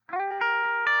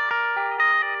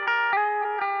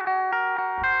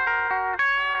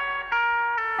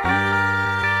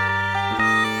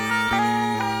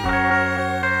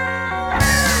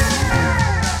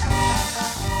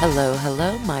Hello,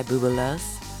 hello, my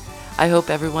boobalas. I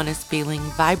hope everyone is feeling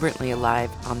vibrantly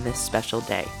alive on this special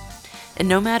day. And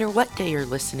no matter what day you're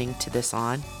listening to this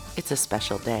on, it's a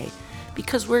special day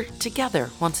because we're together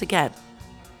once again.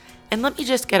 And let me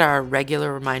just get our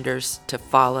regular reminders to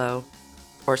follow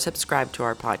or subscribe to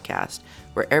our podcast,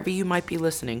 wherever you might be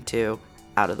listening to,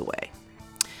 out of the way.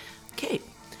 Okay,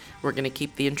 we're going to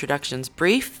keep the introductions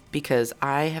brief because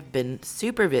I have been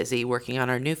super busy working on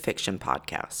our new fiction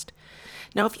podcast.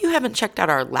 Now, if you haven't checked out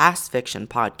our last fiction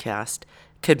podcast,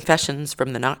 Confessions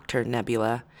from the Nocturne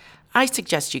Nebula, I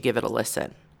suggest you give it a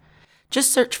listen.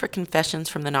 Just search for Confessions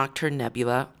from the Nocturne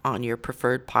Nebula on your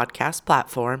preferred podcast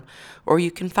platform, or you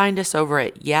can find us over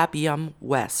at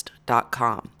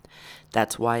yabyumwest.com.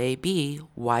 That's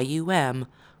YABYUM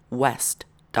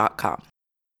West.com.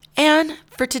 And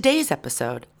for today's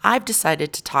episode, I've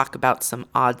decided to talk about some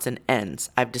odds and ends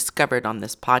I've discovered on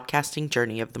this podcasting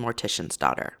journey of the Mortician's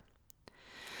Daughter.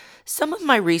 Some of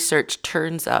my research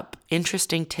turns up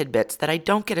interesting tidbits that I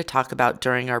don't get to talk about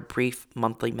during our brief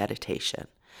monthly meditation.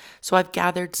 So I've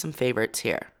gathered some favorites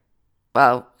here.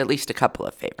 Well, at least a couple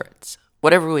of favorites.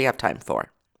 Whatever we have time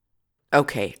for.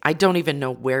 Okay, I don't even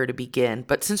know where to begin,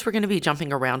 but since we're going to be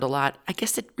jumping around a lot, I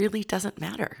guess it really doesn't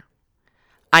matter.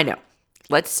 I know.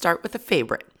 Let's start with a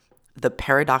favorite, the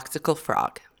paradoxical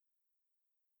frog.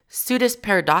 Pseudus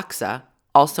paradoxa,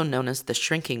 also known as the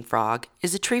shrinking frog,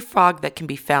 is a tree frog that can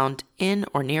be found in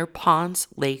or near ponds,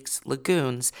 lakes,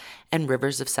 lagoons, and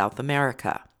rivers of South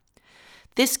America.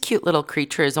 This cute little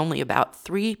creature is only about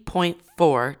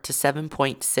 3.4 to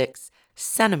 7.6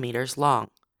 centimeters long.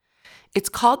 It's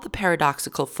called the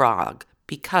paradoxical frog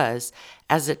because,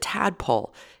 as a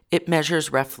tadpole, it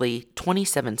measures roughly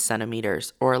 27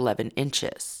 centimeters or 11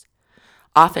 inches,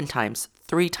 oftentimes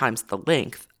 3 times the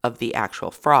length of the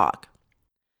actual frog.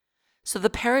 So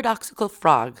the paradoxical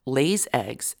frog lays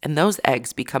eggs, and those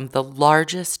eggs become the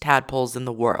largest tadpoles in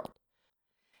the world.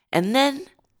 And then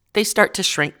they start to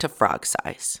shrink to frog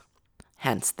size,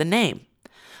 hence the name.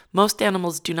 Most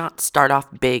animals do not start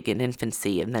off big in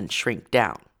infancy and then shrink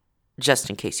down,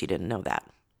 just in case you didn't know that.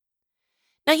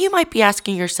 Now you might be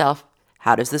asking yourself,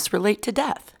 how does this relate to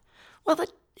death? Well,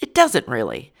 it doesn't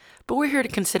really, but we're here to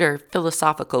consider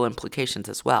philosophical implications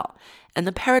as well, and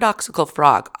the paradoxical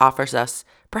frog offers us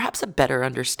perhaps a better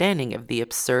understanding of the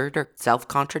absurd or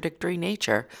self-contradictory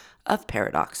nature of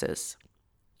paradoxes.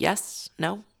 Yes?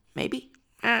 No? Maybe?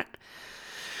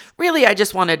 Really, I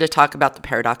just wanted to talk about the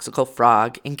paradoxical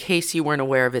frog in case you weren't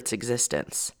aware of its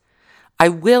existence. I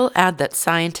will add that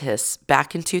scientists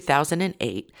back in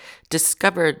 2008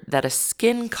 discovered that a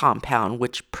skin compound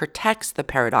which protects the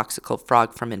paradoxical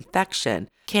frog from infection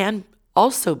can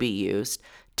also be used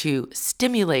to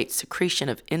stimulate secretion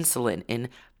of insulin in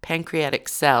pancreatic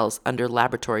cells under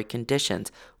laboratory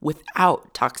conditions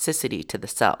without toxicity to the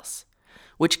cells,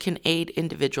 which can aid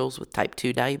individuals with type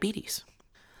 2 diabetes.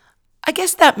 I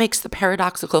guess that makes the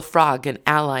paradoxical frog an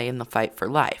ally in the fight for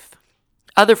life.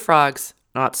 Other frogs,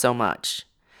 not so much.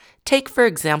 Take, for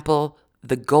example,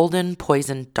 the golden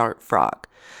poison dart frog,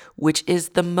 which is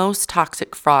the most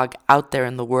toxic frog out there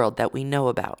in the world that we know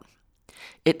about.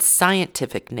 Its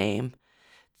scientific name,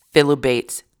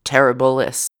 Philobates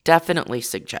terribilis, definitely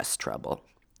suggests trouble.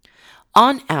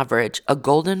 On average, a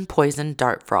golden poison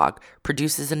dart frog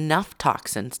produces enough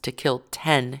toxins to kill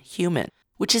 10 humans,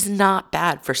 which is not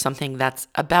bad for something that's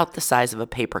about the size of a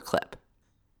paperclip.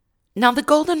 Now, the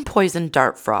golden poison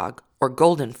dart frog, or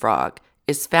golden frog,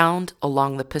 is found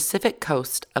along the Pacific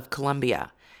coast of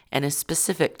Colombia and is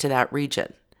specific to that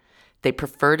region. They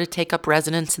prefer to take up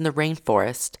residence in the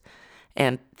rainforest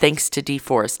and, thanks to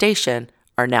deforestation,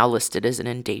 are now listed as an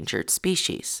endangered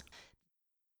species.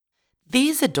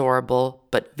 These adorable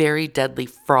but very deadly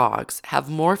frogs have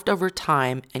morphed over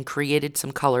time and created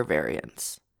some color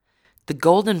variants. The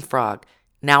golden frog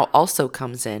now also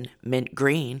comes in mint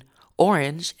green,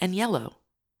 orange, and yellow.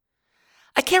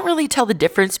 I can't really tell the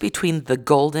difference between the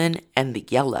golden and the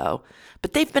yellow,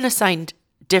 but they've been assigned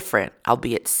different,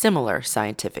 albeit similar,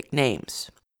 scientific names.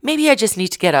 Maybe I just need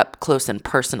to get up close and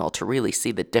personal to really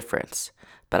see the difference,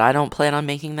 but I don't plan on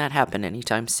making that happen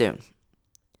anytime soon.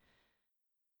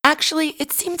 Actually,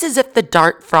 it seems as if the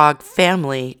dart frog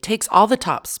family takes all the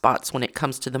top spots when it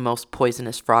comes to the most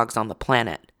poisonous frogs on the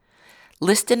planet.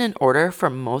 Listed in order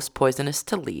from most poisonous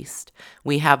to least,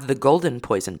 we have the golden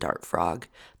poison dart frog,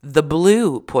 the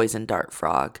blue poison dart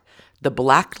frog, the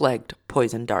black-legged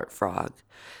poison dart frog,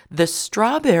 the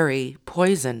strawberry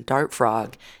poison dart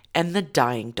frog, and the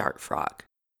dying dart frog.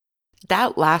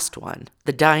 That last one,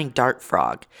 the dying dart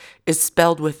frog, is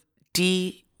spelled with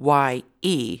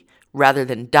D-Y-E rather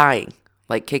than dying,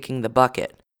 like kicking the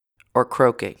bucket or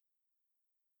croaking.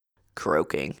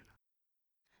 croaking.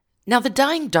 Now, the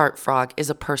dying dart frog is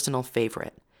a personal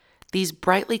favorite. These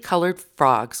brightly colored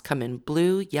frogs come in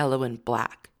blue, yellow, and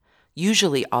black,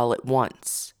 usually all at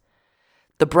once.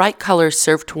 The bright colors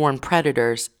serve to warn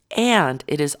predators, and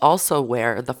it is also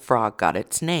where the frog got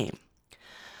its name.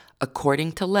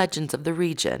 According to legends of the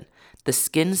region, the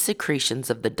skin secretions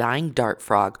of the dying dart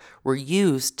frog were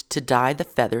used to dye the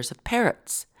feathers of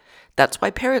parrots. That's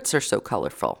why parrots are so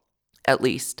colorful, at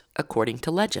least according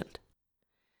to legend.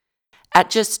 At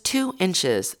just 2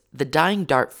 inches, the dying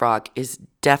dart frog is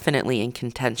definitely in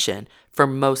contention for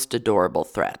most adorable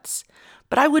threats,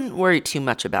 but I wouldn't worry too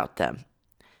much about them.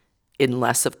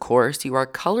 Unless, of course, you are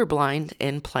colorblind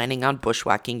and planning on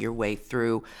bushwhacking your way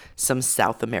through some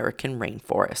South American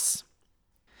rainforests.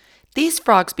 These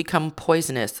frogs become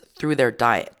poisonous through their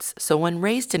diets, so when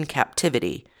raised in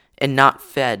captivity and not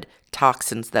fed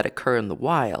toxins that occur in the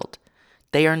wild,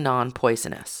 they are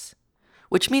non-poisonous,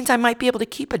 which means I might be able to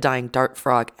keep a dying dart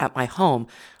frog at my home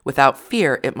without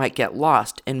fear it might get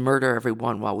lost and murder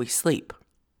everyone while we sleep.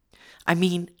 I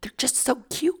mean, they're just so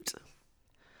cute.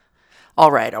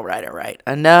 All right.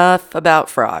 Enough about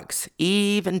frogs,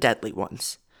 even deadly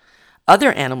ones.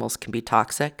 Other animals can be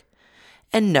toxic.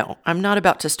 And no, I'm not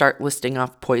about to start listing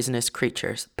off poisonous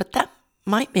creatures, but that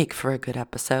might make for a good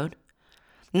episode.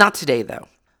 Not today, though.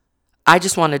 I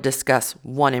just want to discuss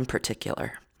one in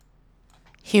particular.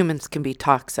 Humans can be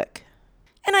toxic.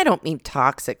 And I don't mean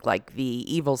toxic like the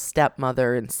evil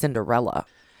stepmother in Cinderella.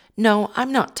 No,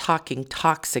 I'm not talking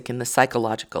toxic in the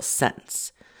psychological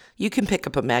sense. You can pick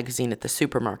up a magazine at the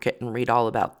supermarket and read all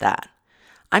about that.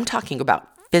 I'm talking about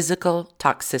physical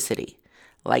toxicity,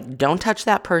 like don't touch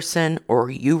that person or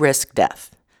you risk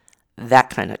death. That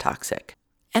kind of toxic.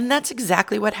 And that's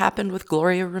exactly what happened with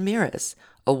Gloria Ramirez,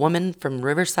 a woman from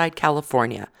Riverside,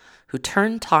 California, who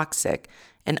turned toxic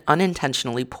and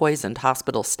unintentionally poisoned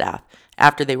hospital staff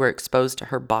after they were exposed to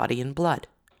her body and blood.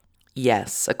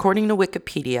 Yes, according to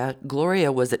Wikipedia,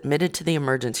 Gloria was admitted to the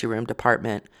emergency room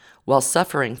department while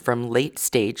suffering from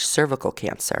late-stage cervical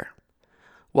cancer.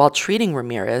 While treating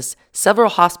Ramirez, several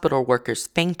hospital workers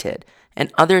fainted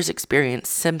and others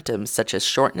experienced symptoms such as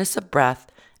shortness of breath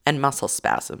and muscle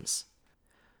spasms.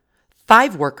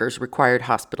 5 workers required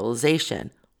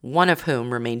hospitalization, one of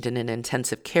whom remained in an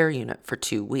intensive care unit for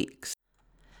 2 weeks.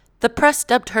 The press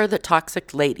dubbed her the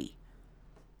Toxic Lady,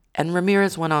 and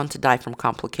Ramirez went on to die from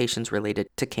complications related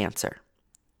to cancer.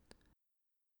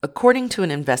 According to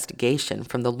an investigation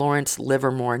from the Lawrence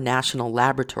Livermore National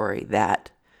Laboratory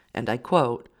that, and I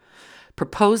quote,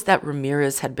 proposed that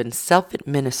Ramirez had been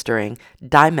self-administering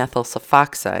dimethyl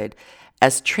sulfoxide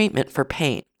as treatment for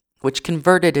pain, which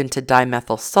converted into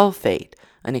dimethyl sulfate,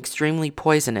 an extremely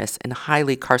poisonous and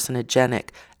highly carcinogenic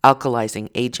alkalizing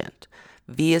agent,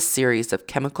 via a series of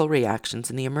chemical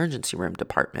reactions in the emergency room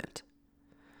department.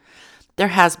 There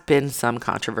has been some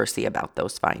controversy about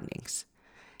those findings.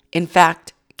 In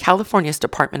fact, California's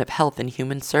Department of Health and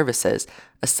Human Services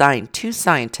assigned 2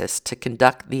 scientists to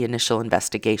conduct the initial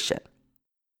investigation.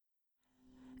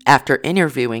 After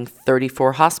interviewing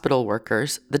 34 hospital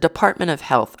workers, the Department of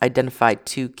Health identified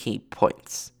 2 key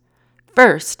points.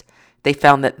 First, they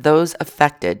found that those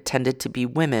affected tended to be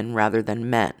women rather than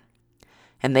men.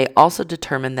 And they also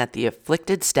determined that the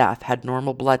afflicted staff had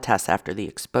normal blood tests after the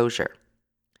exposure.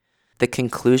 The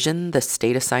conclusion the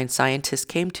state-assigned scientists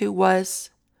came to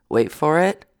was, wait for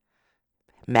it,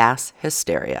 mass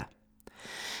hysteria.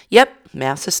 Yep,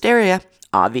 mass hysteria,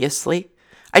 obviously.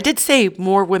 I did say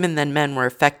more women than men were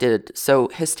affected, so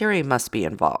hysteria must be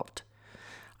involved.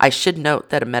 I should note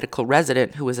that a medical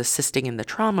resident who was assisting in the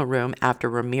trauma room after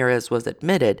Ramirez was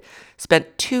admitted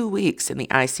spent 2 weeks in the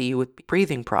ICU with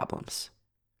breathing problems.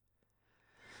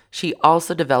 She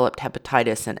also developed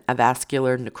hepatitis and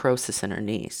avascular necrosis in her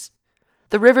knees.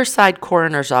 The Riverside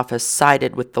Coroner's Office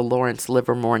sided with the Lawrence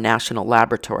Livermore National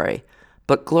Laboratory,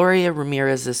 but Gloria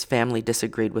Ramirez's family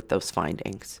disagreed with those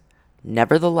findings.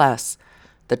 Nevertheless,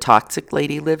 the Toxic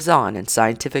Lady lives on in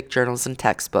scientific journals and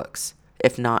textbooks,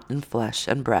 if not in flesh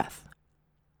and breath.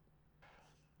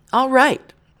 All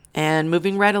right, and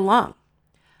moving right along.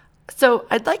 So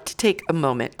I'd like to take a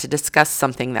moment to discuss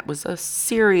something that was a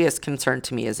serious concern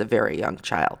to me as a very young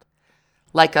child,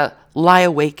 like a lie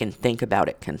awake and think about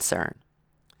it concern.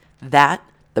 That,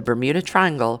 the Bermuda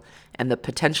Triangle, and the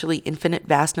potentially infinite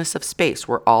vastness of space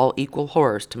were all equal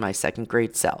horrors to my 2nd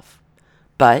grade self.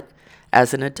 But,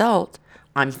 as an adult,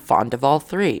 I'm fond of all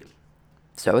 3.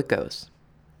 So it goes.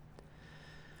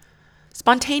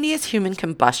 Spontaneous human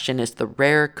combustion is the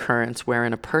rare occurrence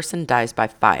wherein a person dies by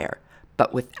fire,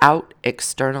 but without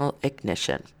external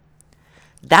ignition.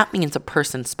 That means a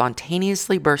person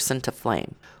spontaneously bursts into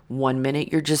flame, One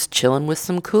minute you're just chilling with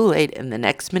some Kool-Aid, and the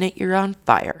next minute you're on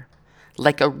fire.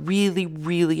 Like a really,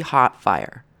 really hot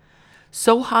fire.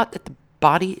 So hot that the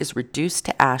body is reduced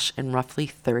to ash in roughly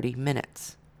 30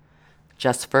 minutes.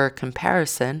 Just for a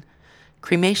comparison,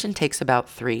 cremation takes about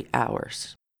 3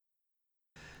 hours.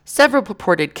 Several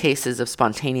purported cases of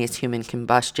spontaneous human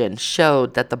combustion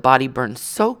showed that the body burned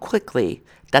so quickly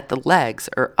that the legs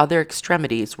or other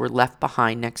extremities were left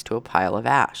behind next to a pile of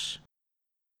ash.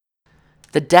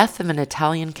 The death of an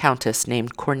Italian countess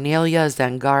named Cornelia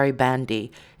Zangari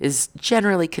Bandi is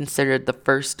generally considered the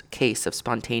first case of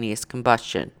spontaneous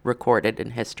combustion recorded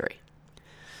in history.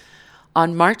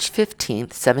 On March 15,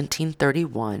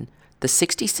 1731, the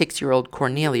 66-year-old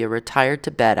Cornelia retired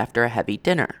to bed after a heavy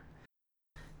dinner.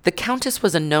 The countess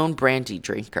was a known brandy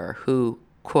drinker who,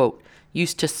 quote,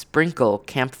 used to sprinkle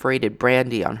camphorated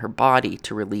brandy on her body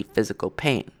to relieve physical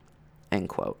pain, end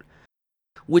quote,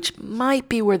 which might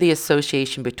be where the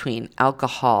association between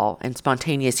alcohol and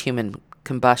spontaneous human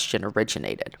combustion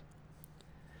originated.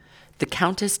 The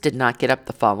countess did not get up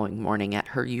the following morning at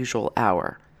her usual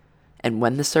hour, and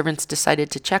when the servants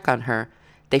decided to check on her,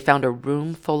 they found a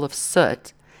room full of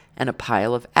soot and a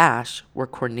pile of ash where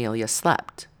Cornelia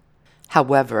slept.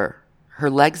 However, her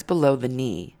legs below the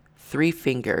knee, 3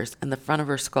 fingers, and the front of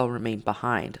her skull remained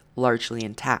behind, largely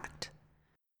intact.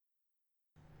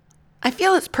 I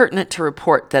feel it's pertinent to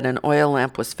report that an oil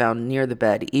lamp was found near the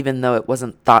bed, even though it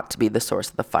wasn't thought to be the source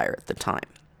of the fire at the time.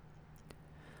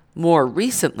 More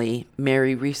recently,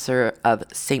 Mary Reeser of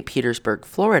St. Petersburg,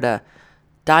 Florida,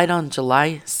 died on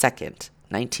July 2nd,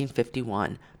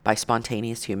 1951, by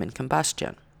spontaneous human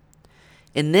combustion.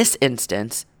 In this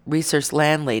instance, Reeser's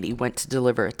landlady went to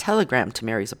deliver a telegram to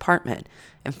Mary's apartment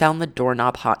and found the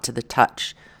doorknob hot to the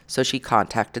touch, so she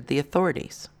contacted the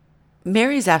authorities.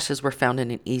 Mary's ashes were found in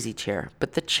an easy chair,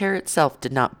 but the chair itself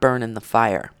did not burn in the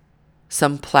fire.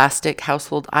 Some plastic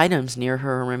household items near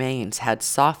her remains had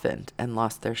softened and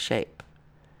lost their shape.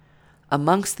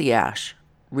 Amongst the ash,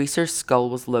 Reeser's skull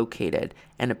was located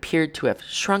and appeared to have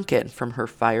shrunken from her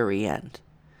fiery end.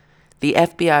 The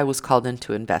FBI was called in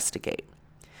to investigate.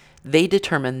 They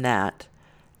determined that,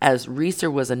 as Reeser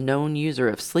was a known user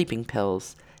of sleeping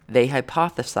pills, they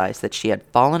hypothesized that she had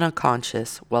fallen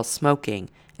unconscious while smoking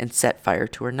and set fire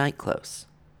to her nightclothes.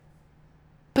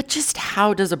 But just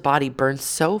how does a body burn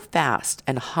so fast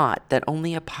and hot that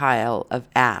only a pile of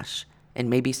ash and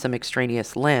maybe some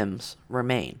extraneous limbs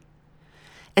remain?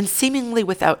 And seemingly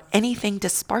without anything to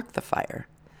spark the fire?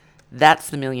 That's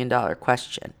the million-dollar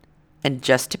question. And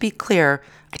just to be clear,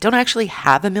 I don't actually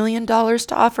have $1 million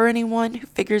to offer anyone who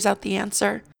figures out the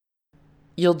answer.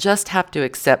 You'll just have to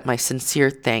accept my sincere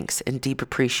thanks and deep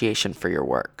appreciation for your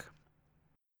work.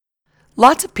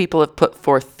 Lots of people have put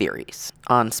forth theories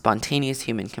on spontaneous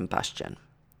human combustion.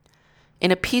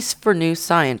 In a piece for New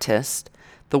Scientist,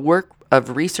 the work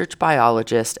of research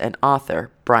biologist and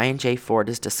author Brian J. Ford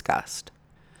is discussed.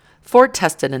 Ford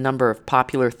tested a number of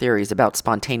popular theories about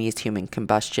spontaneous human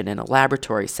combustion in a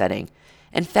laboratory setting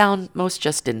and found most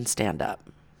just didn't stand up.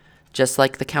 Just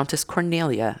like the Countess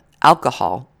Cornelia,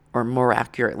 alcohol, or more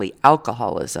accurately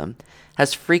alcoholism,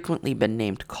 has frequently been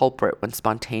named culprit when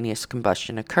spontaneous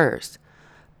combustion occurs.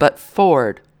 But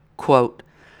Ford, quote,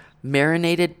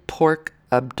 marinated pork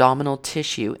abdominal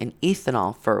tissue in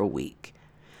ethanol for a week.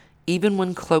 Even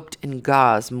when cloaked in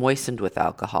gauze moistened with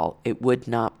alcohol, it would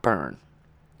not burn.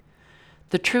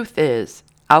 The truth is,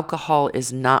 alcohol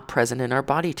is not present in our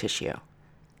body tissue.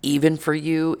 Even for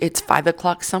you, it's 5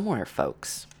 o'clock somewhere,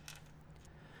 folks.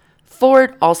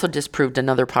 Ford also disproved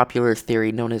another popular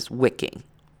theory known as wicking,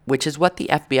 which is what the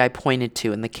FBI pointed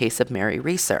to in the case of Mary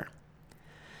Reeser.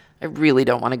 I really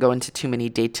don't want to go into too many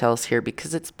details here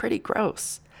because it's pretty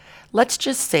gross. Let's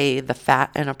just say the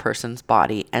fat in a person's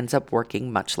body ends up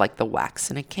working much like the wax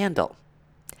in a candle.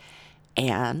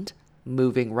 And,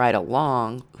 moving right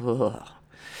along,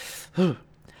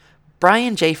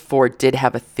 Brian J. Ford did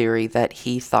have a theory that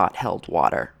he thought held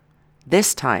water.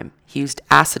 This time, he used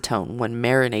acetone when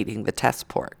marinating the test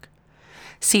pork.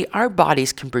 See, our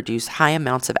bodies can produce high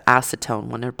amounts of acetone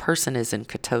when a person is in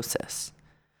ketosis.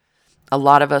 A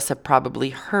lot of us have probably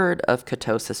heard of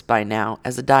ketosis by now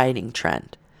as a dieting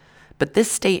trend, but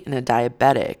this state in a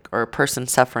diabetic or a person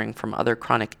suffering from other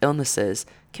chronic illnesses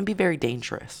can be very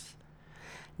dangerous.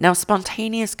 Now,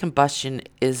 spontaneous combustion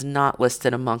is not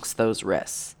listed amongst those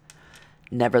risks.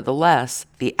 Nevertheless,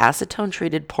 the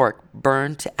acetone-treated pork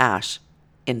burned to ash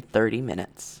in 30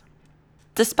 minutes.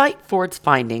 Despite Ford's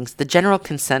findings, the general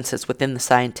consensus within the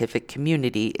scientific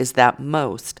community is that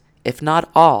most, if not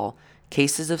all,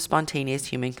 cases of spontaneous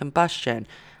human combustion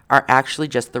are actually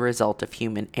just the result of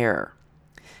human error.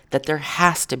 that there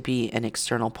has to be an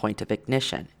external point of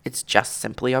ignition. It's just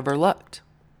simply overlooked.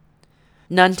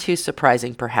 None too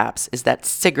surprising, perhaps, is that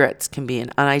cigarettes can be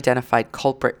an unidentified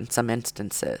culprit in some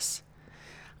instances.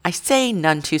 I say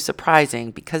none too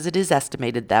surprising because it is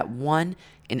estimated that 1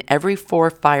 in every 4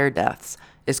 fire deaths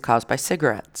is caused by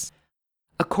cigarettes.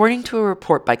 According to a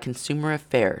report by Consumer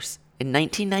Affairs, in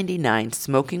 1999,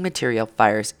 smoking material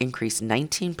fires increased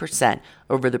 19%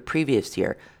 over the previous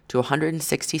year to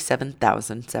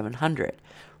 167,700,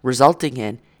 resulting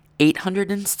in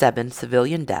 807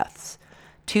 civilian deaths,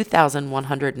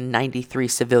 2,193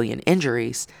 civilian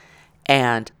injuries,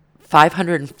 and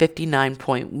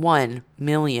 559.1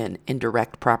 million in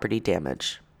direct property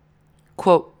damage.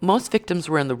 Quote, most victims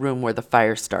were in the room where the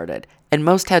fire started, and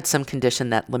most had some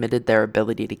condition that limited their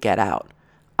ability to get out.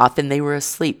 Often they were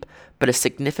asleep, but a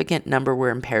significant number were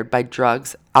impaired by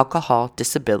drugs, alcohol,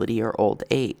 disability, or old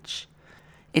age.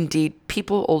 Indeed,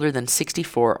 people older than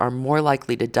 64 are more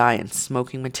likely to die in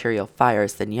smoking material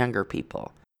fires than younger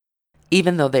people,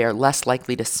 even though they are less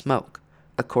likely to smoke,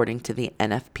 according to the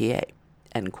NFPA,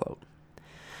 end quote.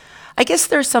 I guess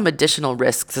there are some additional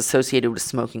risks associated with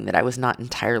smoking that I was not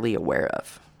entirely aware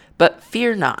of. But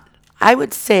fear not. I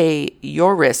would say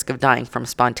your risk of dying from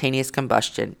spontaneous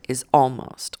combustion is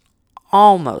almost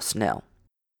nil.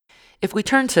 If we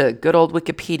turn to good old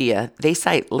Wikipedia, they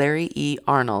cite Larry E.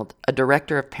 Arnold, a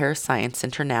director of Parascience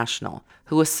International,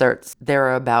 who asserts there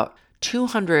are about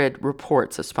 200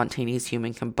 reports of spontaneous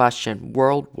human combustion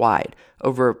worldwide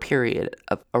over a period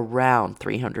of around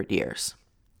 300 years.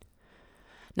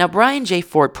 Now, Brian J.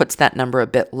 Ford puts that number a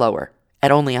bit lower,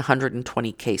 at only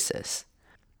 120 cases.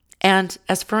 And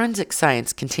as forensic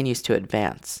science continues to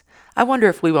advance, I wonder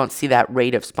if we won't see that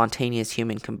rate of spontaneous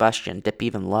human combustion dip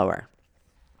even lower.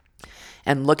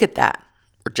 And look at that.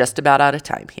 We're just about out of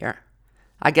time here.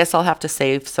 I guess I'll have to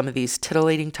save some of these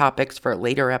titillating topics for a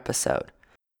later episode.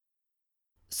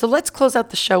 So let's close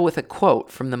out the show with a quote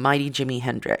from the mighty Jimi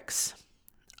Hendrix.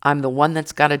 I'm the one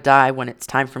that's got to die when it's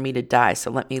time for me to die,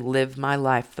 so let me live my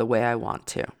life the way I want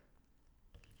to.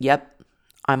 Yep,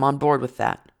 I'm on board with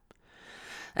that.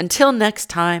 Until next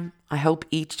time, I hope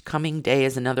each coming day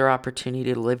is another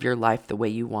opportunity to live your life the way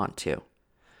you want to.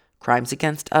 Crimes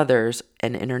against others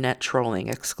and internet trolling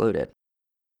excluded.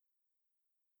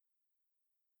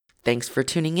 Thanks for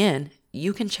tuning in.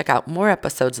 You can check out more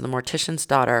episodes of The Mortician's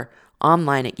Daughter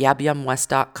online at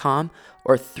yabyumwest.com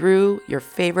or through your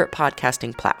favorite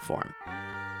podcasting platform.